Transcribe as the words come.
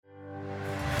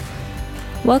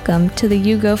Welcome to the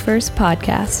You Go First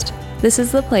podcast. This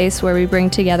is the place where we bring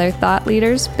together thought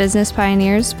leaders, business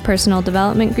pioneers, personal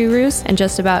development gurus, and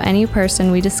just about any person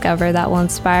we discover that will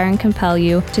inspire and compel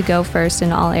you to go first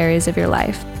in all areas of your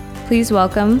life. Please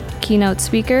welcome keynote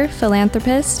speaker,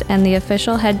 philanthropist, and the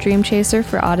official head dream chaser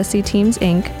for Odyssey Teams,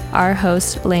 Inc., our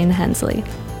host, Lane Hensley.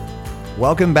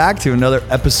 Welcome back to another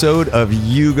episode of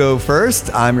You Go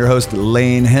First. I'm your host,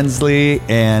 Lane Hensley,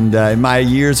 and in my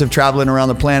years of traveling around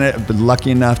the planet, I've been lucky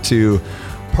enough to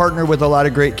partner with a lot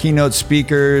of great keynote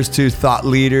speakers, to thought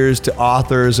leaders, to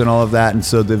authors, and all of that. And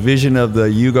so the vision of the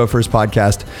You Go First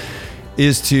podcast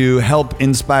is to help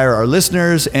inspire our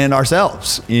listeners and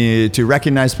ourselves to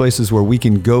recognize places where we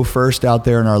can go first out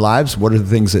there in our lives. What are the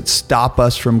things that stop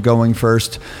us from going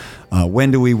first?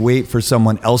 When do we wait for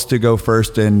someone else to go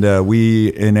first? And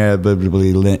we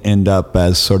inevitably end up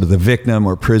as sort of the victim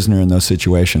or prisoner in those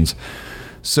situations.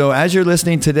 So as you're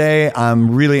listening today,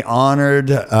 I'm really honored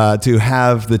to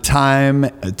have the time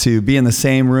to be in the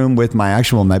same room with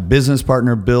my business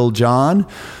partner, Bill John,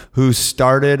 who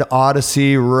started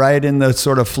Odyssey right in the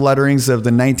sort of flutterings of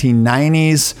the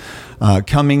 1990s,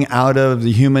 coming out of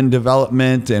the human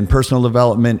development and personal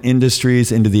development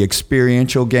industries into the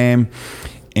experiential game.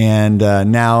 And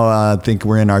now I think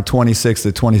we're in our 26th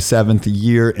to 27th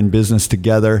year in business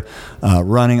together,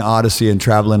 running Odyssey and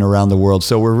traveling around the world.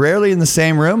 So we're rarely in the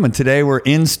same room, and today we're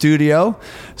in studio.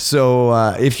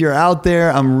 So if you're out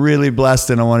there, I'm really blessed,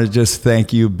 and I want to just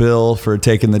thank you, Bill, for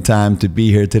taking the time to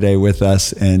be here today with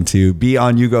us and to be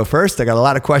on You Go First. I got a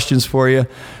lot of questions for you.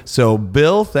 So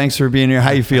Bill, thanks for being here. How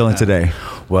are you feeling today?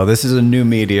 Well, this is a new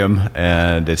medium,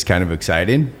 and it's kind of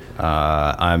exciting.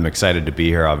 I'm excited to be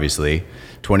here, obviously.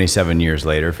 27 years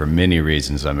later, for many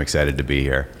reasons, I'm excited to be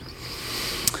here.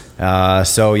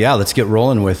 So let's get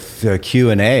rolling with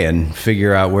Q&A and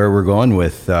figure out where we're going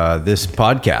with this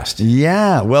podcast.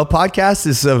 Yeah, well, podcast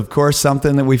is, of course,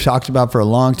 something that we've talked about for a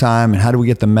long time. And how do we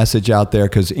get the message out there?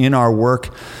 Because in our work,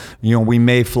 we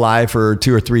may fly for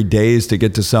 2 or 3 days to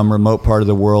get to some remote part of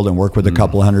the world and work with a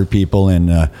couple hundred people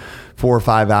in 4 or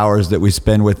 5 hours that we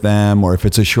spend with them, or if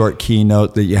it's a short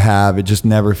keynote that you have, it just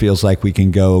never feels like we can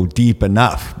go deep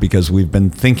enough because we've been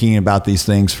thinking about these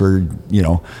things for,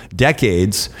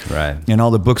 decades, right? And all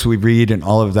the books we read and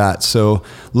all of that. So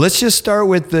let's just start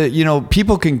with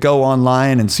people can go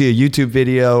online and see a YouTube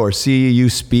video or see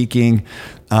you speaking.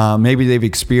 Maybe they've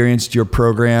experienced your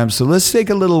program. So let's take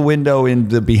a little window in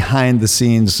the behind the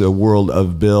scenes world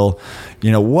of Bill.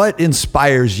 What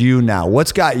inspires you now?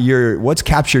 What's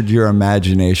captured your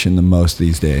imagination the most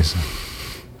these days?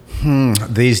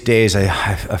 These days,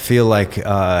 I feel like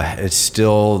it's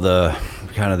still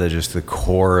the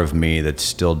core of me that's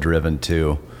still driven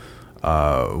to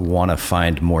want to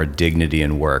find more dignity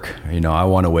in work. I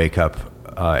want to wake up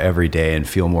every day and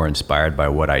feel more inspired by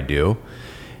what I do.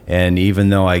 And even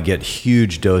though I get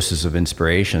huge doses of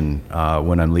inspiration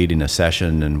when I'm leading a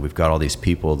session and we've got all these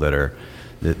people that are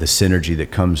the synergy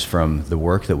that comes from the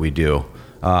work that we do,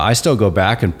 I still go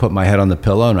back and put my head on the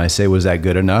pillow and I say, was that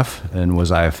good enough? And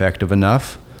was I effective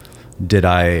enough? Did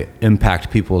I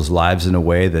impact people's lives in a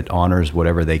way that honors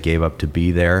whatever they gave up to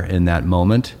be there in that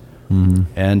moment?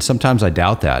 Mm-hmm. And sometimes I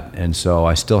doubt that. And so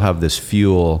I still have this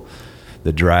fuel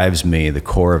that drives me, the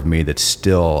core of me, that's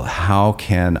still, how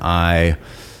can I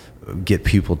get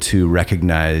people to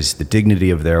recognize the dignity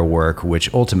of their work,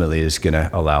 which ultimately is going to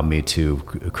allow me to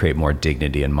create more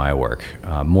dignity in my work,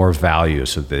 more value,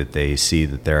 so that they see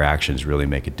that their actions really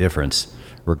make a difference,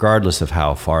 regardless of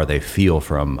how far they feel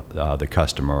from the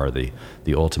customer or the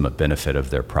ultimate benefit of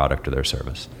their product or their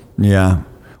service. Yeah.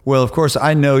 Well, of course,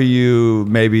 I know you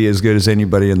maybe as good as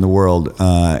anybody in the world,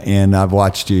 and I've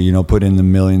watched you, put in the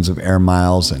millions of air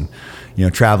miles and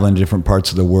travel in different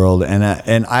parts of the world.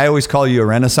 And I always call you a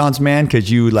Renaissance man because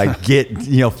you get,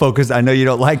 focused. I know you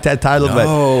don't like that title,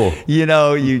 no. But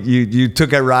you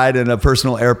took a ride in a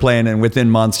personal airplane and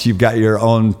within months you've got your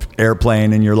own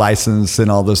airplane and your license and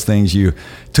all those things. You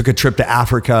took a trip to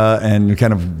Africa and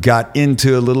kind of got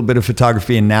into a little bit of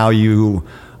photography, and now you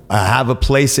have a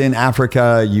place in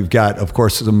Africa. You've got, of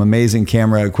course, some amazing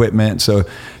camera equipment. So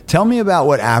tell me about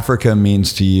what Africa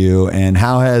means to you, and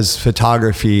how has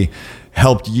photography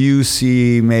helped you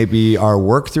see maybe our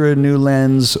work through a new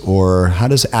lens, or how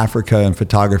does Africa and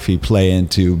photography play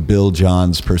into Bill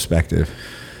John's perspective?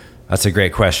 That's a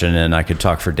great question, and I could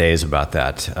talk for days about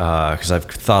that because I've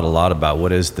thought a lot about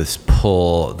what is this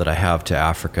pull that I have to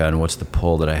Africa, and what's the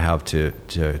pull that I have to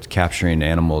capturing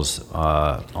animals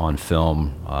on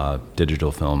film,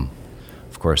 digital film,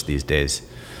 of course, these days.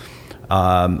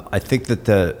 I think that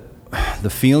the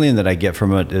feeling that I get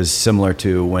from it is similar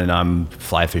to when I'm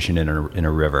fly fishing in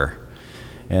a river.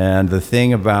 And the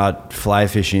thing about fly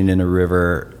fishing in a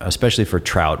river, especially for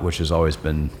trout, which has always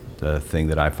been the thing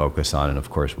that I focus on, and of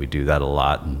course we do that a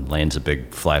lot, and Lane's a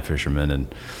big fly fisherman, and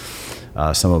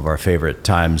some of our favorite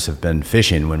times have been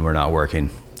fishing when we're not working.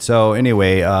 So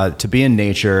anyway, to be in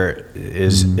nature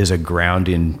is a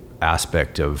grounding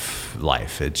aspect of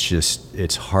life.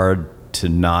 It's hard to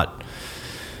not,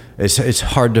 it's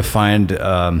hard to find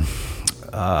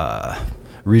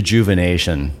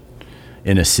rejuvenation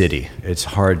in a city. It's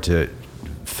hard to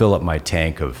fill up my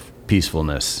tank of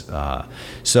peacefulness. Trout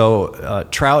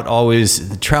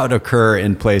occur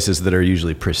in places that are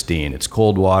usually pristine. It's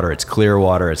cold water, it's clear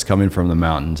water, it's coming from the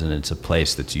mountains, and it's a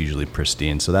place that's usually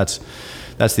pristine. So that's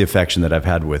the affection that I've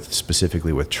had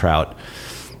specifically with trout.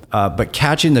 But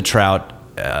catching the trout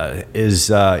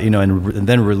is, and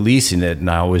then releasing it, and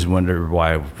I always wonder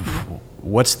why.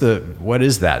 What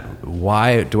is that?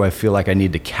 Why do I feel like I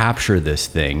need to capture this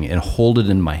thing and hold it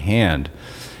in my hand?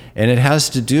 And it has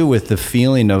to do with the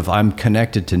feeling of I'm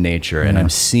connected to nature and I'm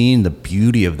seeing the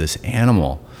beauty of this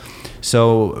animal.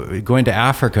 So going to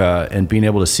Africa and being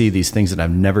able to see these things that I've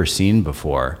never seen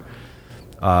before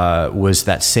was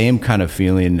that same kind of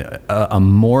feeling, a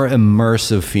more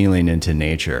immersive feeling into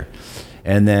nature.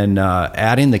 And then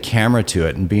adding the camera to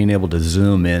it and being able to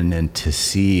zoom in and to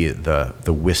see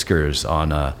the whiskers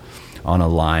on a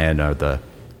lion, or the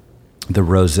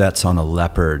rosettes on a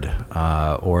leopard,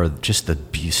 or just the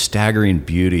staggering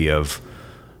beauty of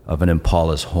an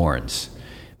impala's horns.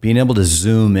 Being able to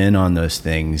zoom in on those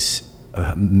things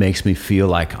makes me feel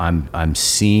like I'm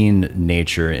seeing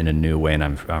nature in a new way, and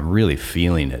I'm really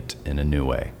feeling it in a new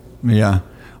way. Yeah.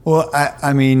 Well,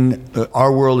 I mean,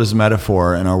 our world is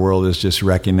metaphor, and our world is just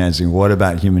recognizing what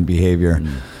about human behavior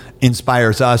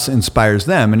inspires us, inspires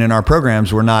them. And in our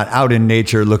programs, we're not out in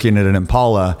nature looking at an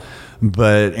impala,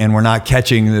 and we're not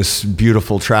catching this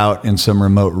beautiful trout in some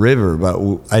remote river.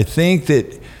 But I think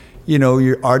that,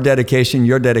 your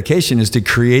dedication is to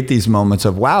create these moments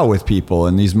of wow with people,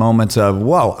 and these moments of,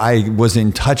 whoa, I was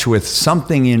in touch with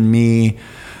something in me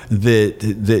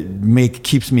that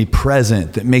keeps me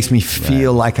present, that makes me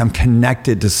feel like I'm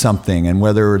connected to something. And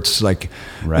whether it's like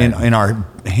in our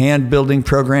hand building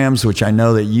programs, which I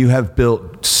know that you have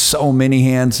built so many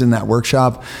hands in that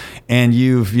workshop, and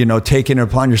you've taken it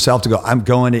upon yourself to go, I'm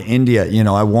going to India,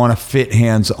 I want to fit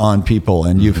hands on people,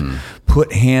 and you've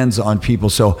put hands on people.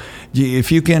 So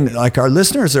if you can, like, our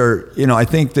listeners are, I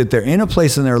think that they're in a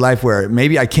place in their life where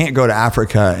maybe I can't go to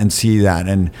Africa and see that.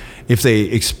 And if they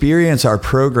experience our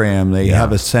program, they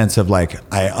have a sense of like,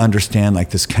 I understand like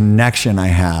this connection I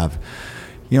have.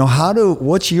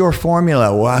 What's your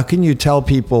formula? Well, how can you tell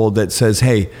people that says,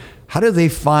 hey, how do they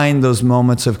find those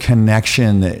moments of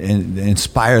connection that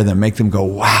inspire them, make them go,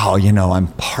 wow, I'm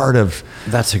part of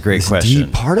that's a great this question.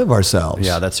 Deep part of ourselves.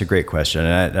 Yeah, that's a great question.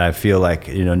 And I feel like,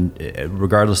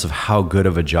 regardless of how good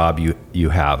of a job you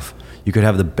have, you could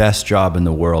have the best job in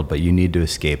the world, but you need to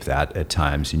escape that at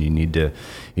times. And you need to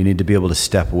be able to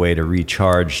step away, to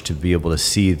recharge, to be able to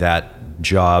see that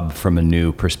job from a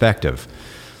new perspective.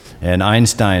 And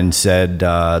Einstein said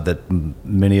that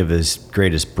many of his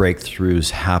greatest breakthroughs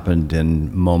happened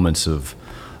in moments of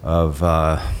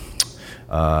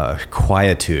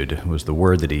quietude, was the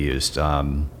word that he used.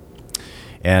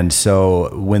 And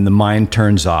so when the mind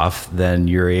turns off, then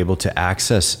you're able to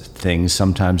access things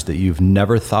sometimes that you've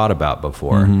never thought about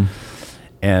before. Mm-hmm.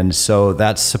 And so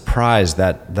that surprise,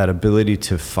 that ability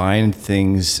to find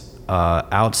things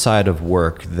outside of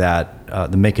work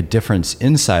that make a difference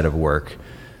inside of work,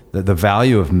 the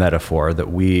value of metaphor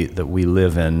that we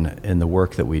live in the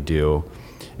work that we do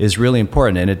is really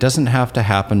important. And it doesn't have to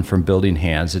happen from building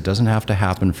hands. It doesn't have to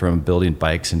happen from building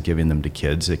bikes and giving them to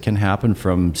kids. It can happen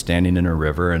from standing in a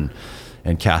river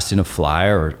and casting a fly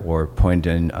or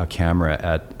pointing a camera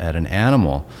at an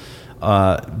animal.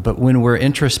 But when we're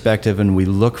introspective and we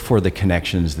look for the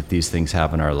connections that these things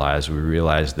have in our lives, we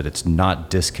realize that it's not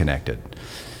disconnected.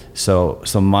 So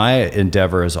my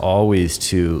endeavor is always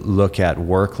to look at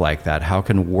work like that. How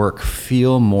can work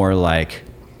feel more like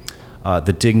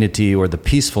the dignity or the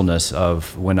peacefulness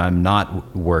of when I'm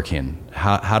not working?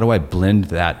 How do I blend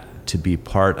that to be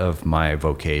part of my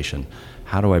vocation?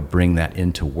 How do I bring that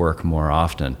into work more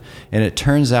often? And it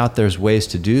turns out there's ways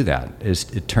to do that.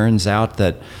 It turns out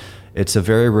that it's a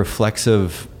very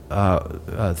reflexive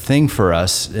thing for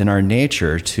us in our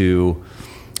nature to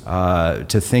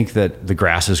think that the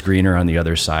grass is greener on the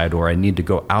other side, or I need to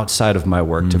go outside of my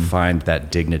work to find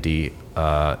that dignity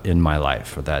in my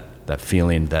life, or that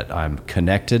feeling that I'm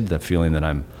connected, the feeling that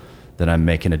I'm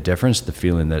making a difference, the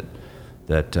feeling that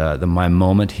my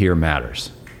moment here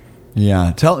matters.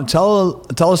 Yeah.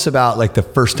 Tell us about like the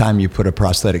first time you put a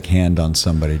prosthetic hand on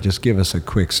somebody. Just give us a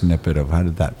quick snippet of how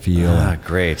did that feel?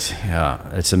 Great. Yeah.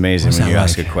 It's amazing when you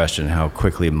ask a question, how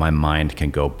quickly my mind can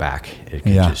go back. It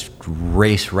can just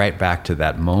race right back to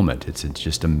that moment. It's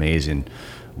just amazing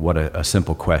what a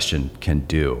simple question can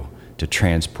do to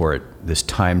transport this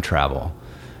time travel,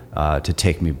 to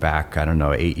take me back,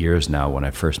 8 years now when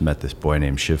I first met this boy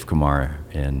named Shiv Kumar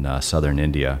in southern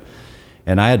India.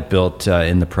 And I had built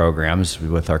in the programs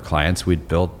with our clients, we'd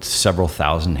built several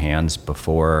thousand hands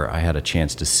before I had a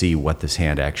chance to see what this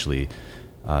hand actually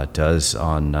does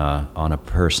on a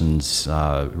person's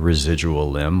residual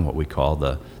limb, what we call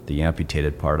the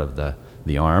amputated part of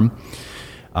the arm.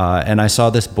 And I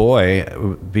saw this boy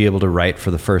be able to write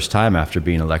for the first time after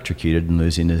being electrocuted and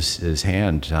losing his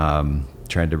hand,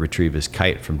 trying to retrieve his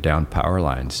kite from down power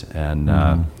lines. And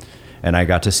I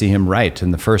got to see him write,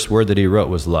 and the first word that he wrote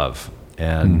was love.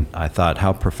 And I thought,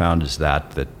 how profound is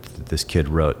that this kid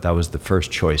wrote? That was the first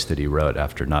choice that he wrote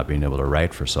after not being able to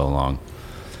write for so long.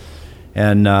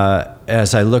 And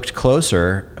as I looked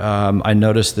closer, I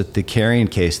noticed that the carrying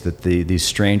case, that these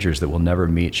strangers that will never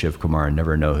meet Shiv Kumar and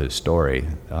never know his story,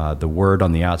 the word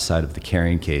on the outside of the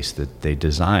carrying case that they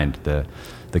designed,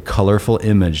 the colorful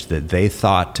image that they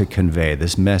thought to convey,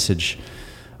 this message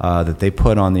that they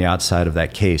put on the outside of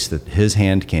that case that his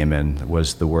hand came in,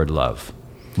 was the word love.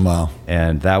 Wow.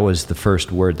 And that was the first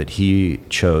word that he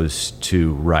chose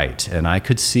to write. And I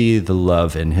could see the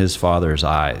love in his father's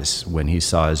eyes when he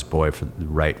saw his boy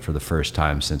write for the first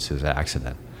time since his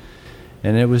accident.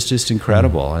 And it was just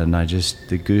incredible. And the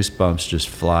goosebumps just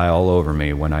fly all over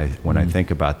me when I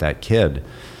think about that kid.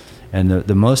 And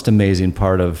the most amazing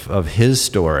part of his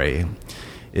story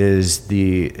is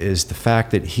the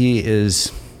fact that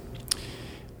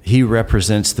he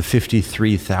represents the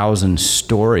 53,000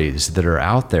 stories that are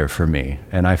out there for me.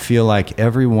 And I feel like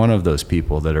every one of those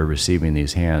people that are receiving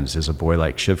these hands is a boy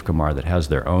like Shiv Kumar that has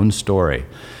their own story.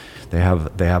 They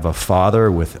have a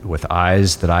father with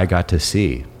eyes that I got to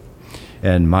see.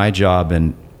 And my job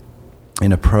in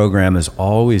a program is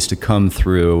always to come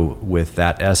through with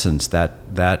that essence,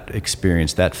 that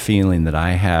experience, that feeling that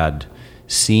I had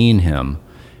seeing him,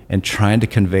 and trying to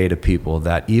convey to people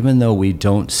that even though we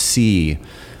don't see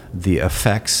the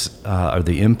effects or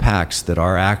the impacts that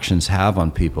our actions have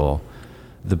on people,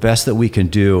 the best that we can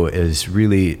do is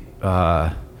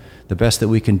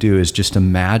just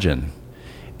imagine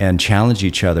and challenge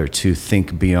each other to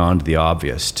think beyond the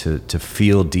obvious, to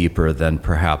feel deeper than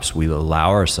perhaps we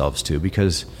allow ourselves to,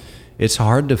 because it's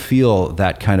hard to feel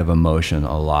that kind of emotion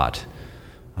a lot.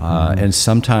 And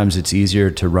sometimes it's easier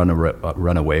to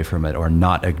run away from it, or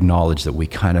not acknowledge that we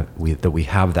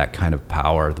have that kind of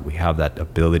power, that we have that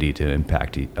ability to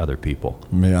impact other people.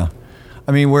 Yeah,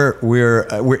 I mean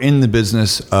we're in the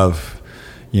business of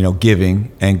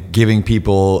giving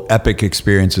people epic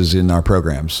experiences in our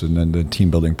programs, and then the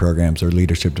team building programs or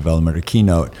leadership development or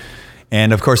Keynote.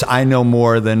 And of course, I know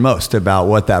more than most about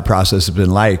what that process has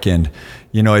been like. And,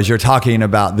 as you're talking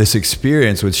about this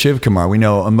experience with Shiv Kumar, we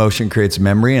know emotion creates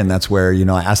memory. And that's where,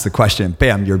 I asked the question,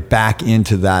 bam, you're back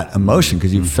into that emotion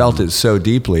because you felt it so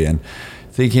deeply. And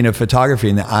thinking of photography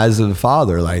in the eyes of the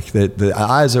father, like the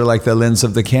eyes are like the lens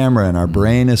of the camera, and our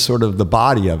brain is sort of the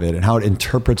body of it, and how it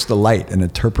interprets the light and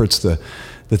interprets the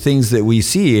things that we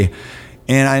see.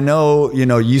 And I know,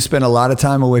 you spend a lot of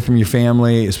time away from your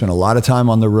family. You spend a lot of time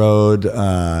on the road,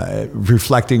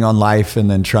 reflecting on life and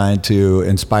then trying to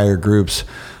inspire groups.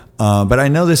 But I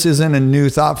know this isn't a new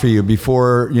thought for you.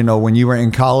 Before, when you were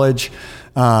in college,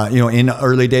 in the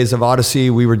early days of Odyssey,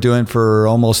 we were doing for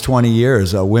almost 20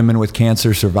 years a Women with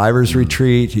Cancer Survivors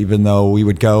Retreat, even though we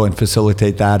would go and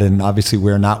facilitate that. And obviously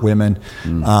we're not women,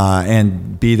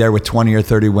 and be there with 20 or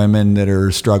 30 women that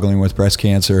are struggling with breast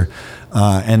cancer.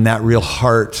 And that real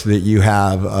heart that you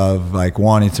have of like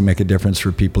wanting to make a difference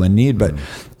for people in need. But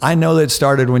I know that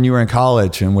started when you were in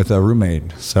college and with a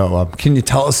roommate. So can you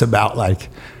tell us about like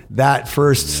that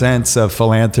first sense of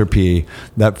philanthropy,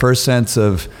 that first sense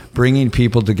of bringing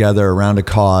people together around a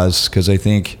cause? Because I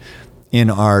think in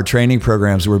our training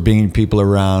programs, we're bringing people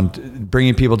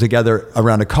together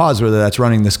around a cause, whether that's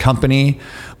running this company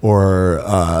or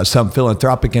some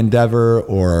philanthropic endeavor,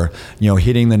 or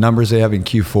hitting the numbers they have in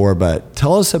Q4. But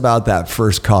tell us about that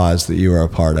first cause that you are a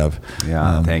part of.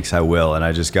 Yeah, thanks. I will. And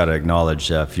I just got to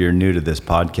acknowledge, if you're new to this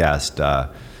podcast,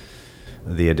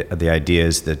 the idea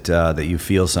is that you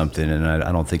feel something, and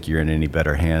I don't think you're in any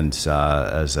better hands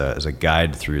as a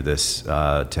guide through this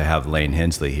to have Lane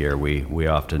Hensley here. We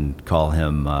often call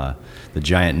him the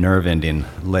giant nerve ending.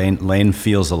 Lane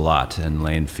feels a lot, and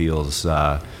Lane feels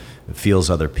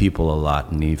other people a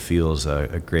lot, and he feels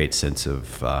a great sense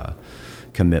of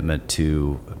commitment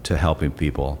to helping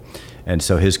people. And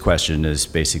so his question is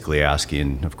basically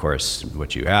asking, of course,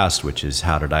 what you asked, which is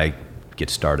how did I get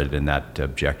started in that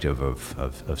objective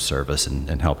of service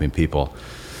and helping people.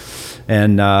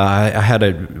 And I had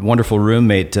a wonderful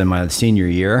roommate in my senior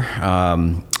year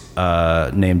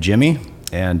named Jimmy.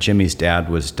 And Jimmy's dad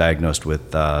was diagnosed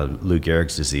with Lou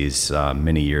Gehrig's disease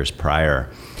many years prior.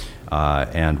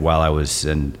 And while I was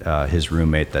his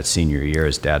roommate that senior year,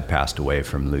 his dad passed away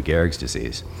from Lou Gehrig's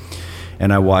disease.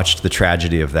 And I watched the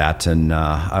tragedy of that, and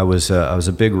I was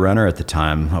a big runner at the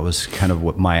time. I was kind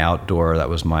of my outdoor, that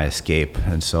was my escape,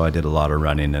 and so I did a lot of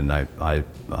running. And I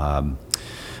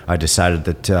decided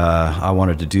that I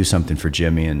wanted to do something for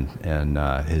Jimmy and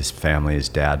his family, his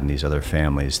dad, and these other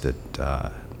families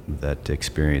that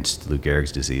experienced Lou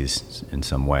Gehrig's disease in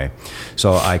some way.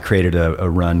 So I created a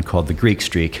run called the Greek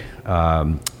Streak,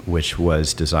 which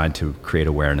was designed to create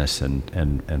awareness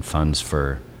and funds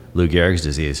for Lou Gehrig's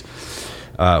disease.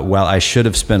 While I should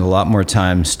have spent a lot more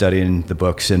time studying the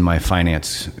books in my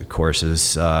finance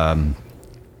courses,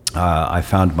 I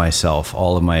found myself,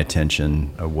 all of my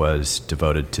attention was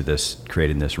devoted to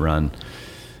creating this run,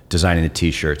 designing the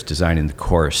t-shirts, designing the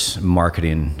course,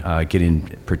 marketing, getting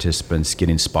participants,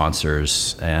 getting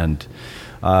sponsors. And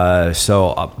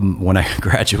so when I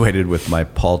graduated with my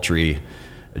paltry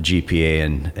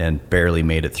GPA and barely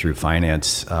made it through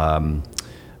finance,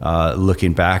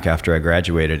 looking back after I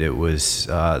graduated, it was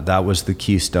that was the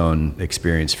keystone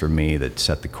experience for me that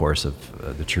set the course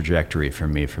of the trajectory for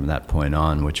me from that point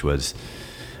on, which was,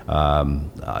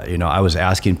 I was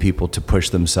asking people to push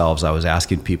themselves. I was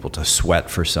asking people to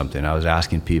sweat for something. I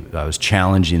was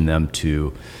challenging them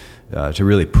to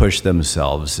really push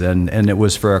themselves, and it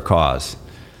was for a cause.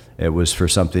 It was for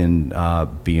something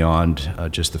beyond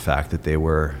just the fact that they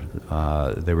were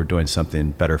doing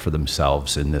something better for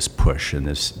themselves in this push and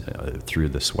this through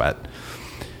the sweat.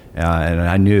 And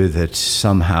I knew that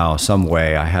somehow, some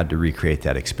way, I had to recreate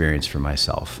that experience for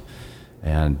myself.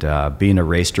 And being a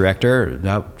race director,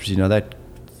 that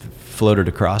floated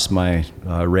across my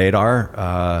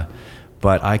radar.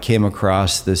 But I came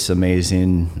across this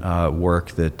amazing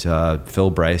work that Phil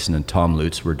Bryson and Tom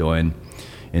Lutz were doing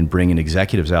in bringing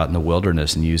executives out in the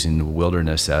wilderness and using the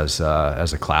wilderness as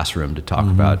a classroom to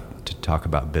talk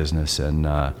about business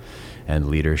and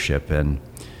leadership.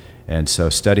 And so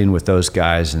studying with those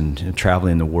guys and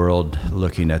traveling the world,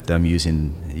 looking at them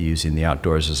using the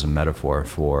outdoors as a metaphor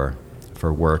for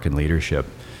work and leadership,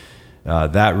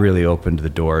 that really opened the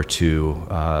door to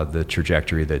the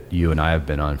trajectory that you and I have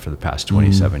been on for the past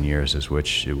 27 years,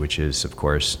 which is, of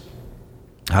course,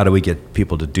 how do we get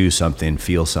people to do something,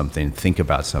 feel something, think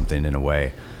about something in a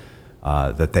way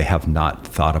that they have not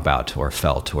thought about or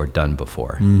felt or done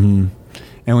before? Mm-hmm.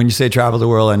 And when you say travel the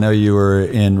world, I know you were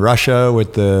in Russia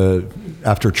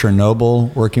after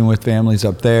Chernobyl, working with families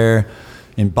up there,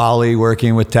 in Bali,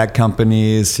 working with tech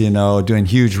companies, doing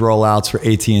huge rollouts for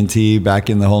AT&T back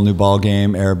in the whole new ball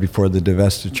game era before the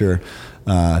divestiture.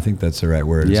 I think that's the right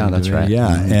word. Yeah, that's right.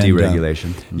 Yeah. And,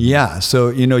 deregulation. Yeah. So,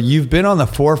 you've been on the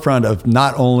forefront of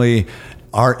not only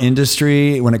our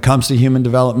industry when it comes to human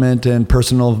development and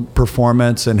personal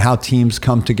performance and how teams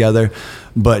come together,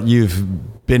 but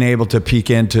you've been able to peek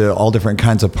into all different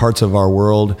kinds of parts of our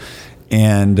world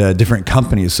and different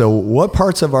companies. So what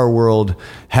parts of our world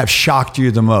have shocked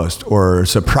you the most or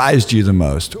surprised you the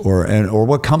most, or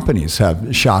what companies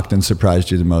have shocked and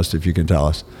surprised you the most, if you can tell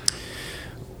us?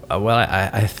 Well,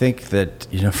 I think that,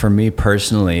 for me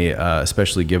personally,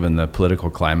 especially given the political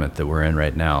climate that we're in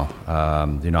right now,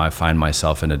 I find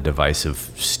myself in a divisive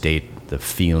state, the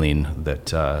feeling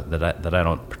that I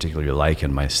don't particularly like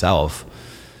in myself.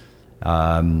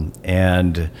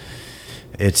 And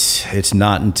it's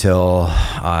not until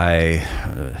I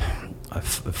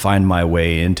find my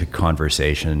way into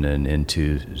conversation and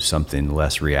into something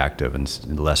less reactive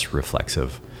and less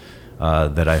reflexive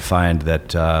that I find that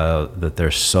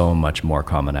there's so much more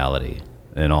commonality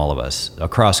in all of us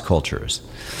across cultures,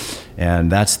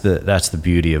 and that's the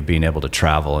beauty of being able to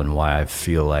travel, and why I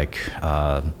feel like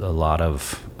a lot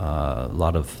of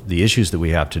the issues that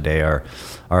we have today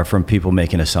are from people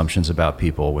making assumptions about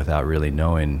people without really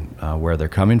knowing where they're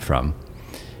coming from.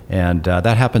 And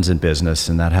that happens in business,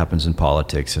 and that happens in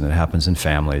politics, and it happens in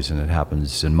families, and it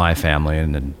happens in my family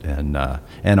and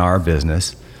our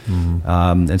business.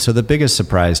 Mm-hmm. And so the biggest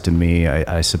surprise to me,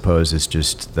 I suppose, is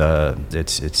just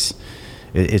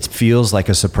it feels like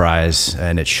a surprise,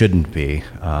 and it shouldn't be,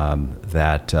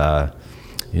 that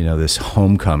this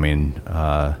homecoming,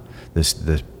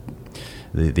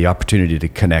 the opportunity to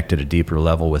connect at a deeper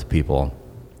level with people,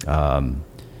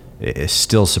 it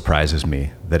still surprises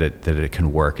me that it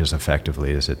can work as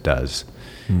effectively as it does.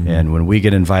 Mm-hmm. And when we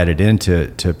get invited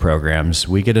into programs,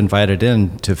 we get invited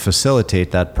in to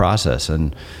facilitate that process.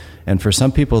 And for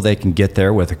some people, they can get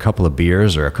there with a couple of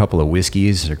beers or a couple of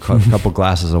whiskeys or a couple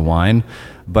glasses of wine.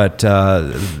 But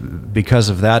because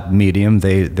of that medium,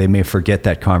 they may forget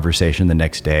that conversation the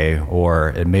next day, or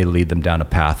it may lead them down a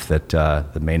path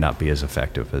that may not be as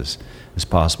effective as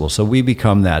possible. So we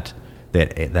become that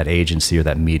agency or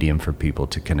that medium for people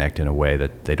to connect in a way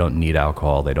that they don't need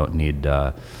alcohol, they don't need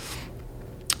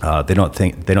they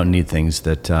don't need things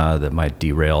that might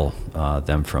derail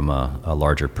them from a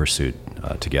larger pursuit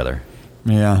together.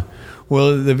 Yeah.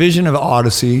 Well, the vision of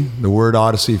Odyssey, the word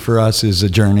Odyssey for us is a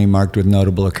journey marked with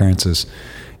notable occurrences,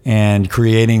 and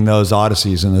creating those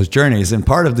odysseys and those journeys. And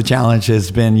part of the challenge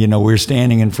has been, we're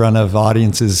standing in front of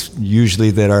audiences usually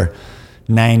that are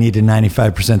 90 to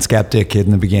 95% skeptic in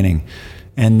the beginning.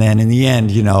 And then in the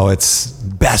end, it's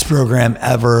best program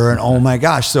ever. And oh my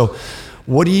gosh. So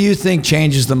what do you think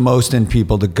changes the most in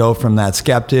people to go from that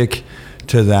skeptic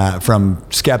to that, from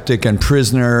skeptic and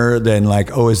prisoner, then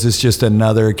like, oh, is this just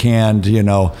another canned,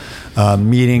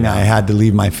 meeting I had to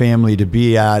leave my family to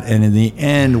be at? And in the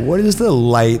end, what is the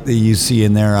light that you see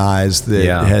in their eyes that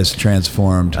has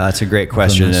transformed? That's a great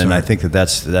question. And I think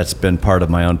that's been part of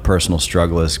my own personal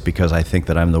struggle, is because I think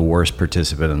that I'm the worst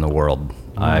participant in the world.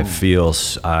 I feel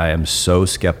I am so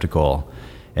skeptical.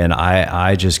 And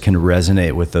I just can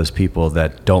resonate with those people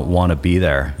that don't want to be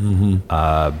there,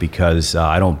 because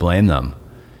I don't blame them.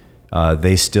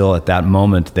 They still, at that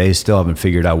moment, they still haven't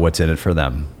figured out what's in it for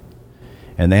them.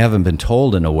 And they haven't been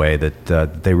told in a way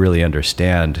that they really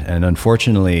understand. And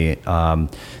unfortunately,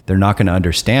 they're not going to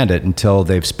understand it until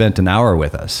they've spent an hour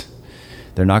with us.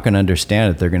 They're not going to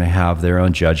understand it. They're going to have their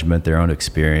own judgment, their own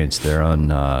experience, their own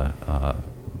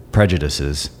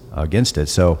prejudices against it.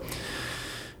 So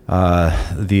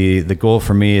the goal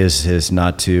for me is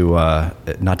not to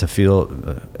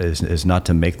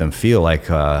make them feel like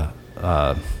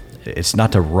it's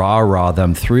not to rah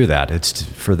them through that. It's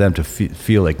for them to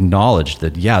feel acknowledged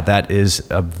that that is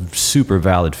a super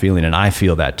valid feeling, and I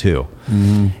feel that too.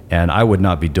 Mm-hmm. And I would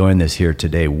not be doing this here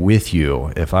today with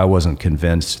you if I wasn't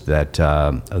convinced that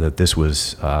that this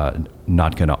was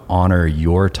not going to honor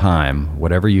your time,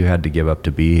 whatever you had to give up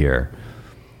to be here.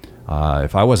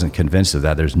 If I wasn't convinced of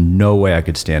that, there's no way I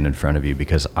could stand in front of you,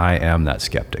 because I am that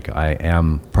skeptic. I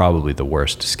am probably the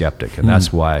worst skeptic, and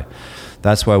that's why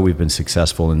we've been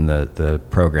successful in the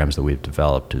programs that we've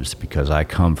developed, is because I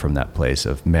come from that place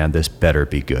of, man, this better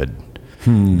be good.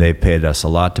 They paid us a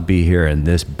lot to be here, and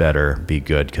this better be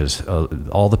good, because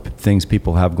all the things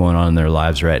people have going on in their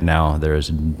lives right now,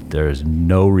 there's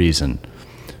no reason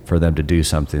for them to do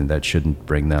something that shouldn't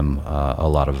bring them a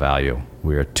lot of value.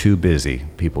 We are too busy.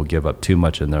 People give up too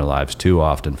much in their lives too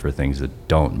often for things that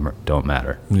don't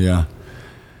matter. Yeah,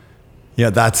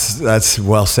 that's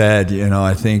well said.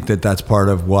 I think that's part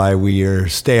of why we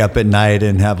stay up at night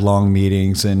and have long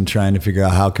meetings and trying to figure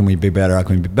out how can we be better,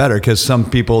 because some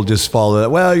people just follow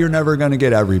that, well, you're never going to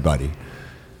get everybody.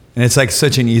 And it's like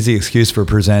such an easy excuse for a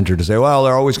presenter to say, well,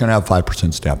 they're always going to have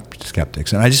 5%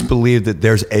 skeptics. And I just believe that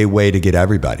there's a way to get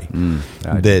everybody.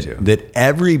 That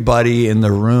everybody in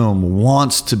the room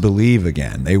wants to believe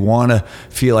again. They want to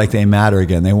feel like they matter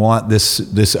again. They want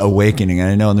this awakening. And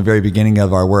I know in the very beginning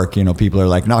of our work, people are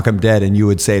like, knock them dead. And you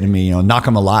would say to me, knock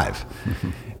them alive.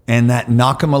 And that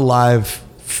knock them alive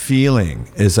feeling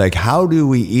is like, how do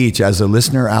we each, as a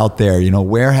listener out there,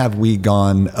 where have we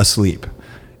gone asleep?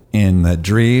 In the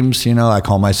dreams, I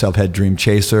call myself head dream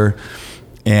chaser.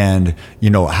 And,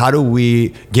 how do we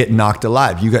get knocked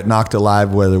alive? You got knocked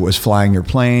alive, whether it was flying your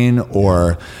plane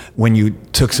or when you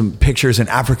took some pictures in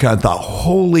Africa and thought,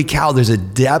 holy cow, there's a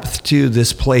depth to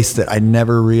this place that I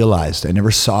never realized, I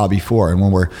never saw before. And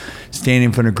when we're standing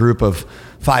in front of a group of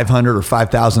 500 or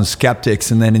 5,000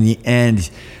 skeptics, and then in the end,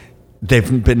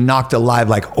 they've been knocked alive,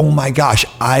 like, oh my gosh,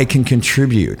 I can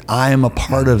contribute. I am a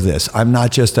part of this. I'm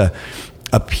not just a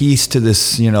piece to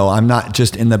this, I'm not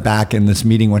just in the back in this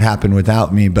meeting, what happened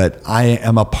without me, but I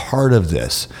am a part of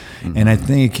this. Mm-hmm. And I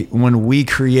think when we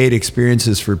create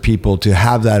experiences for people to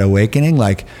have that awakening,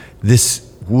 like,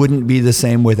 this wouldn't be the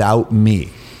same without me.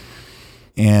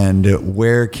 And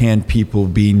where can people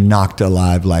be knocked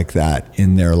alive like that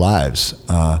in their lives?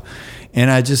 And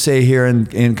I just say here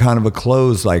in kind of a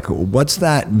close, like, what's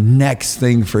that next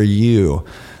thing for you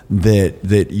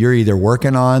that you're either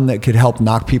working on that could help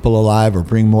knock people alive or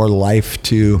bring more life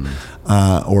to,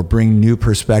 or bring new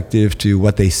perspective to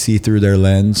what they see through their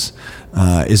lens?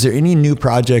 Is there any new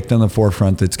project on the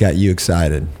forefront that's got you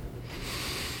excited?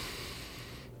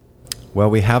 Well,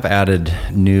 we have added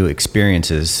new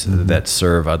experiences that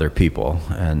serve other people.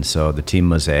 And so the Team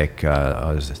Mosaic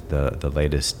was the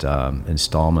latest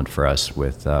installment for us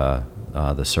with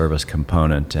the service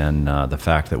component, and the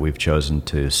fact that we've chosen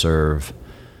to serve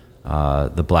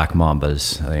the Black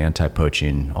Mambas, the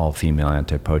anti-poaching, all-female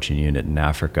anti-poaching unit in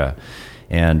Africa,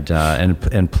 and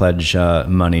pledge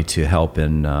money to help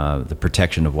in the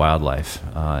protection of wildlife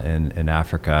in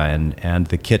Africa, and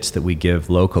the kits that we give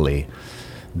locally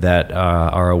that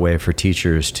are a way for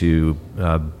teachers to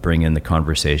bring in the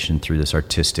conversation through this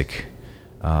artistic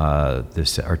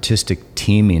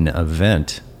teaming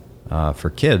event for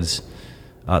kids.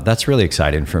 That's really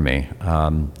exciting for me.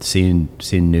 Seeing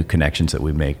new connections that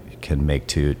we can make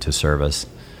to service.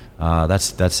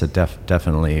 That's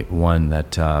definitely one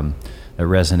that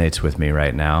resonates with me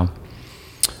right now.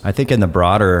 I think in the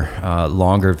broader,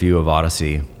 longer view of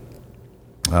Odyssey,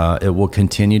 it will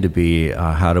continue to be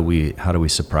how do we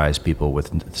surprise people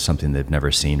with something they've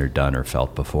never seen or done or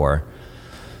felt before.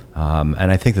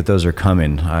 And I think that those are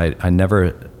coming. I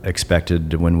never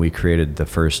expected, when we created the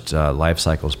first Life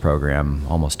Cycles program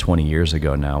almost 20 years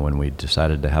ago now, when we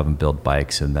decided to have them build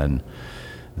bikes, and then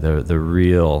the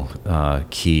real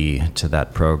key to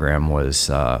that program was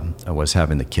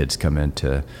having the kids come in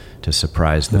to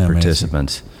surprise the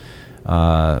participants.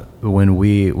 When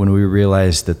we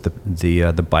realized that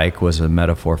the bike was a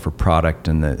metaphor for product,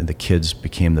 and the kids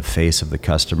became the face of the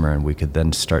customer, and we could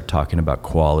then start talking about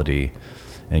quality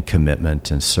and commitment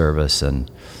and service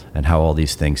and how all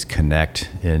these things connect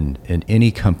in any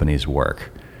company's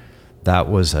work. That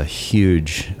was a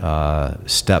huge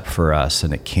step for us,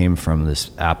 and it came from this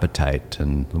appetite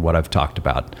and what I've talked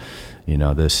about,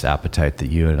 this appetite that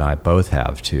you and I both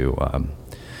have to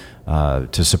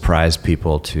surprise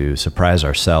people, to surprise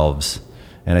ourselves.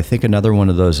 And I think another one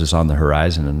of those is on the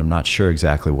horizon, and I'm not sure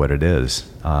exactly what it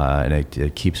is, and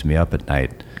it keeps me up at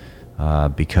night.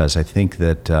 Because I think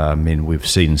that, we've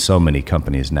seen so many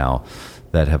companies now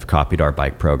that have copied our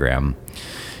bike program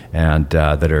and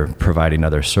that are providing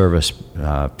other service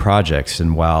projects.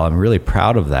 And while I'm really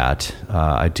proud of that,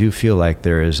 I do feel like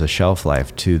there is a shelf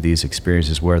life to these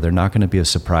experiences where they're not going to be a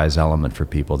surprise element for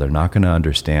people. They're not going to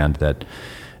understand that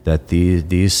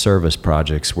these service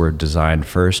projects were designed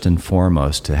first and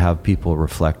foremost to have people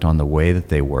reflect on the way that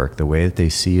they work, the way that they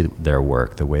see their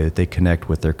work, the way that they connect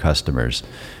with their customers,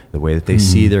 the way that they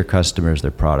see their customers,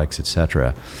 their products,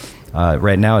 etc.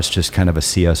 Right now, it's just kind of a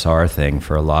CSR thing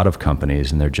for a lot of companies,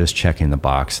 and they're just checking the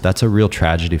box. That's a real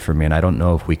tragedy for me, and I don't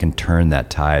know if we can turn that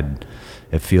tide.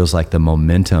 It feels like the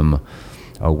momentum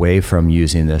away from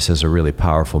using this as a really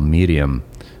powerful medium,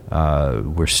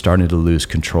 we're starting to lose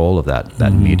control of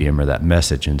that medium or that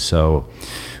message. And so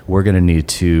we're going to need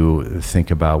to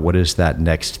think about what is that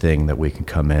next thing that we can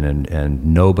come in, and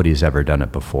nobody's ever done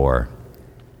it before.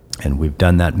 And we've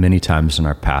done that many times in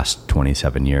our past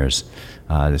 27 years.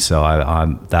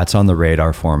 So that's on the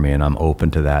radar for me, and I'm open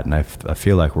to that. And I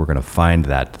feel like we're going to find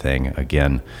that thing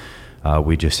again.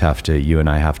 We just have to, you and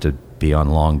I have to be on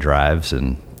long drives,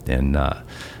 and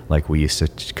like we used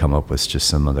to come up with just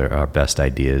some of our best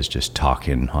ideas, just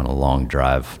talking on a long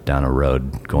drive down a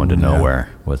road, going to nowhere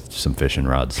with some fishing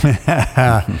rods.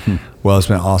 Well, it's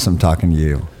been awesome talking to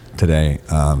you today.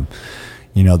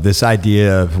 This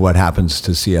idea of what happens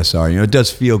to CSR, it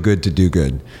does feel good to do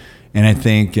good. And I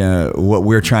think what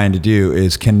we're trying to do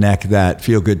is connect that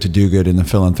feel good to do good in the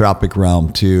philanthropic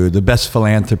realm to the best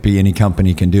philanthropy any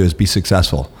company can do is be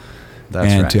successful.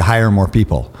 That's right. To hire more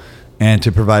people and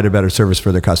to provide a better service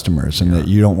for their customers. And that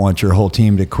you don't want your whole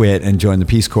team to quit and join the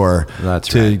Peace Corps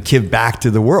give back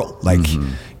to the world. Like,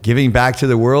 giving back to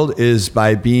the world is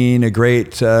by being a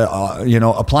great,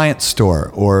 appliance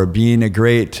store, or being a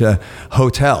great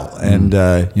hotel, and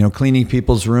cleaning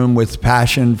people's room with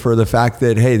passion for the fact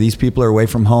that, hey, these people are away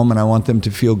from home, and I want them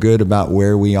to feel good about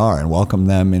where we are and welcome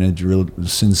them in a real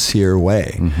sincere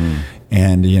way.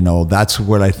 And that's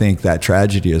what I think that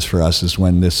tragedy is for us, is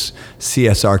when this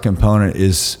CSR component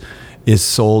is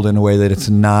sold in a way that it's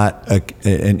not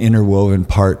an interwoven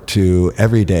part to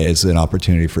every day as an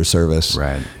opportunity for service,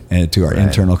 right? And to our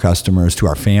internal customers, to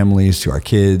our families, to our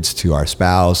kids, to our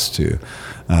spouse, to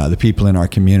the people in our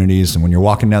communities. And when you're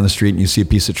walking down the street and you see a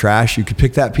piece of trash, you could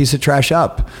pick that piece of trash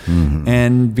up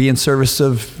and be in service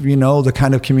of, the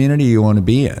kind of community you want to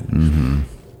be in.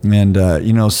 And,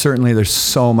 certainly there's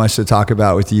so much to talk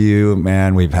about with you,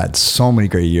 man. We've had so many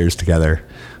great years together.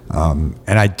 And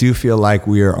I do feel like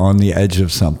we are on the edge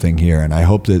of something here. And I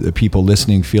hope that the people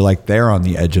listening feel like they're on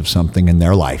the edge of something in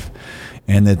their life.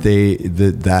 And that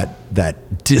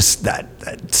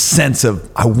that sense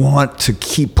of, I want to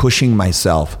keep pushing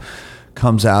myself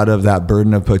comes out of that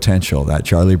burden of potential, that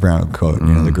Charlie Brown quote.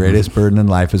 The greatest burden in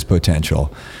life is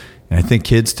potential. And I think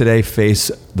kids today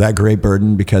face that great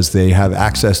burden because they have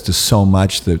access to so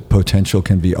much that potential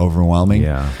can be overwhelming.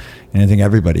 Yeah. And I think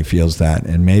everybody feels that.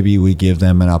 And maybe we give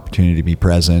them an opportunity to be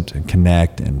present and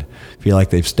connect and feel like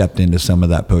they've stepped into some of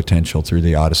that potential through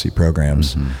the Odyssey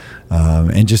programs.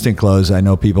 And just in close, I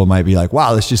know people might be like,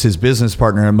 wow, that's just his business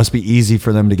partner. It must be easy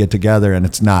for them to get together. And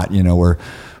it's not. We're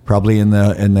probably in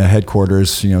the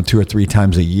headquarters, 2 or 3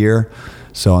 times a year.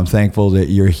 So I'm thankful that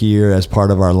you're here as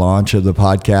part of our launch of the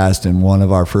podcast and one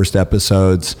of our first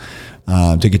episodes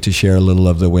to get to share a little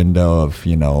of the window of,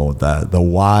 the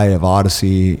why of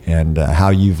Odyssey and how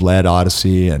you've led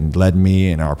Odyssey and led me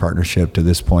in our partnership to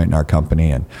this point in our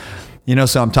company. And,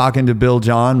 so I'm talking to Bill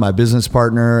John, my business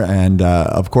partner, and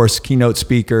of course, keynote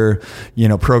speaker,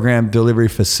 program delivery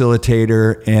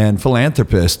facilitator and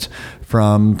philanthropist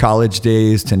from college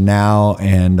days to now.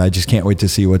 And I just can't wait to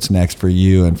see what's next for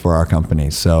you and for our company.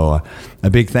 So a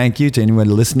big thank you to anyone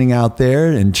listening out there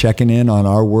and checking in on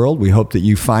our world. We hope that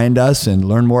you find us and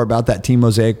learn more about that Team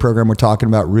Mosaic program we're talking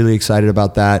about. Really excited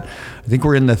about that. I think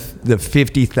we're in the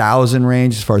 50,000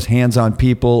 range as far as hands-on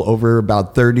people, over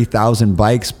about 30,000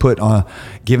 bikes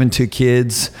given to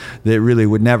kids that really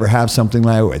would never have something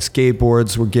like it.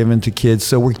 Skateboards were given to kids.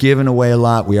 So we're giving away a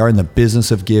lot. We are in the business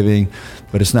of giving,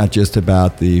 but it's not just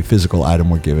about the physical item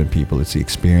we're giving people. It's the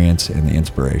experience and the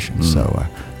inspiration. So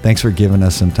thanks for giving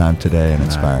us some time today and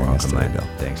inspiring us today, Bill.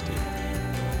 Thanks, Steve.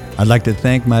 I'd like to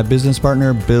thank my business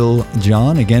partner, Bill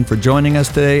John, again for joining us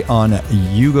today on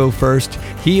You Go First.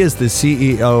 He is the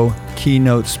CEO,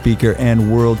 keynote speaker,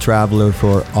 and world traveler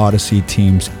for Odyssey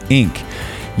Teams, Inc.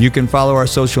 You can follow our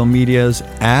social medias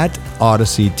at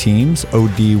Odyssey Teams,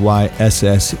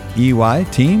 ODYSSEY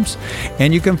Teams.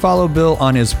 And you can follow Bill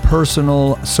on his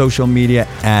personal social media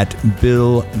at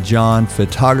Bill John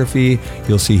Photography.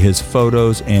 You'll see his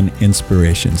photos and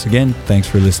inspirations. Again, thanks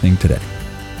for listening today.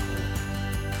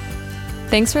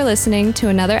 Thanks for listening to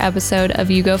another episode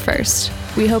of You Go First.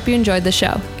 We hope you enjoyed the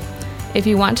show. If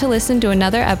you want to listen to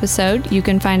another episode, you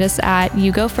can find us at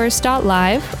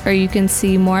yougofirst.live, or you can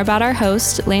see more about our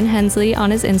host, Lane Hensley,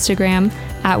 on his Instagram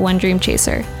at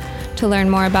OneDreamChaser. To learn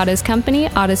more about his company,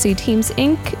 Odyssey Teams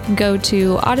Inc., go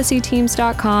to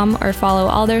odysseyteams.com or follow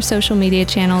all their social media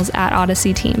channels at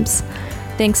Odyssey Teams.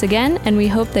 Thanks again, and we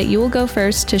hope that you will go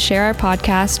first to share our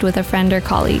podcast with a friend or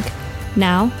colleague.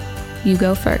 Now, you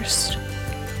go first.